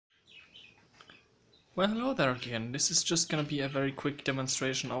Well, hello there again. This is just gonna be a very quick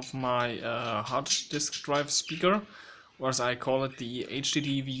demonstration of my hard disk drive speaker, or as I call it, the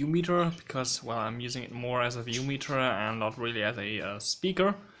HDD view meter, because, well, I'm using it more as a view meter and not really as a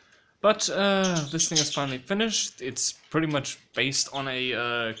speaker. But this thing is finally finished. It's pretty much based on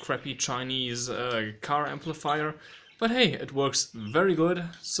a crappy Chinese car amplifier, but hey, it works very good,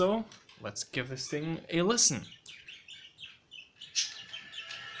 so let's give this thing a listen.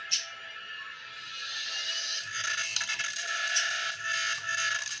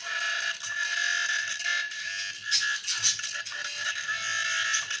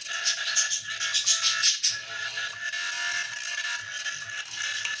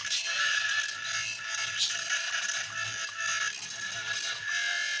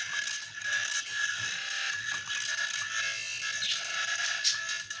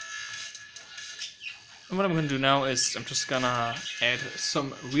 And what I'm gonna do now is I'm just gonna add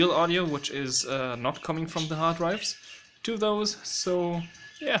some real audio, which is not coming from the hard drives, to those. So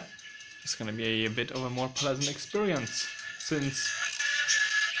yeah, it's gonna be a bit of a more pleasant experience, since,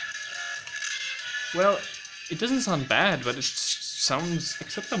 well, it doesn't sound bad, but it sounds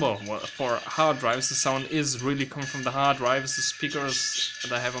acceptable. Well, for hard drives, the sound is really coming from the hard drives. The speakers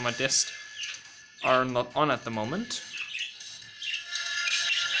that I have on my desk are not on at the moment.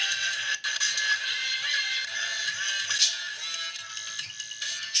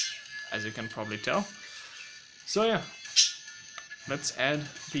 As you can probably tell. So yeah, let's add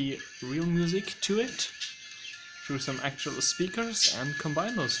the real music to it through some actual speakers and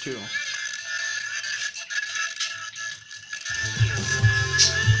combine those two.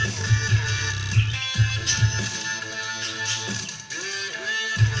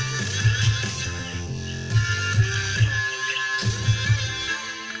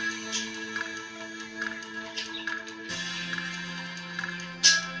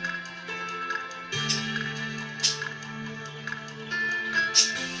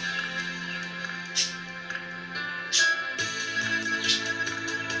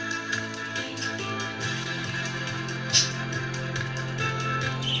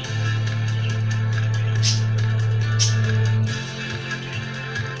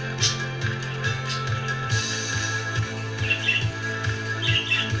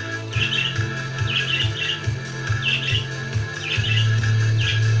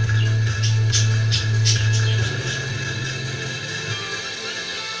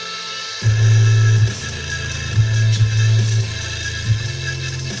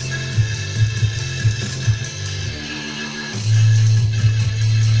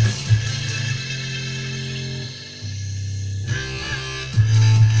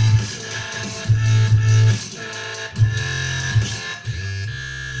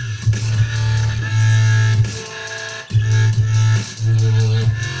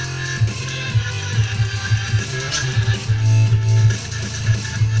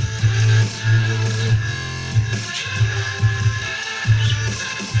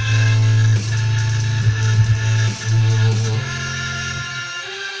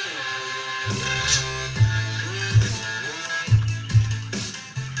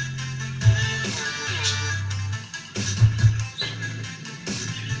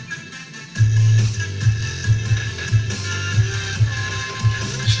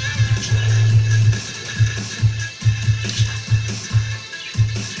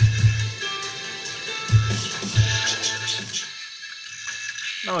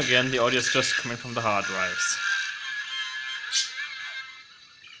 Now again, the audio is just coming from the hard drives.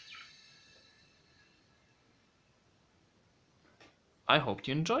 I hope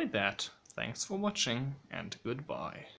you enjoyed that. Thanks for watching, and goodbye.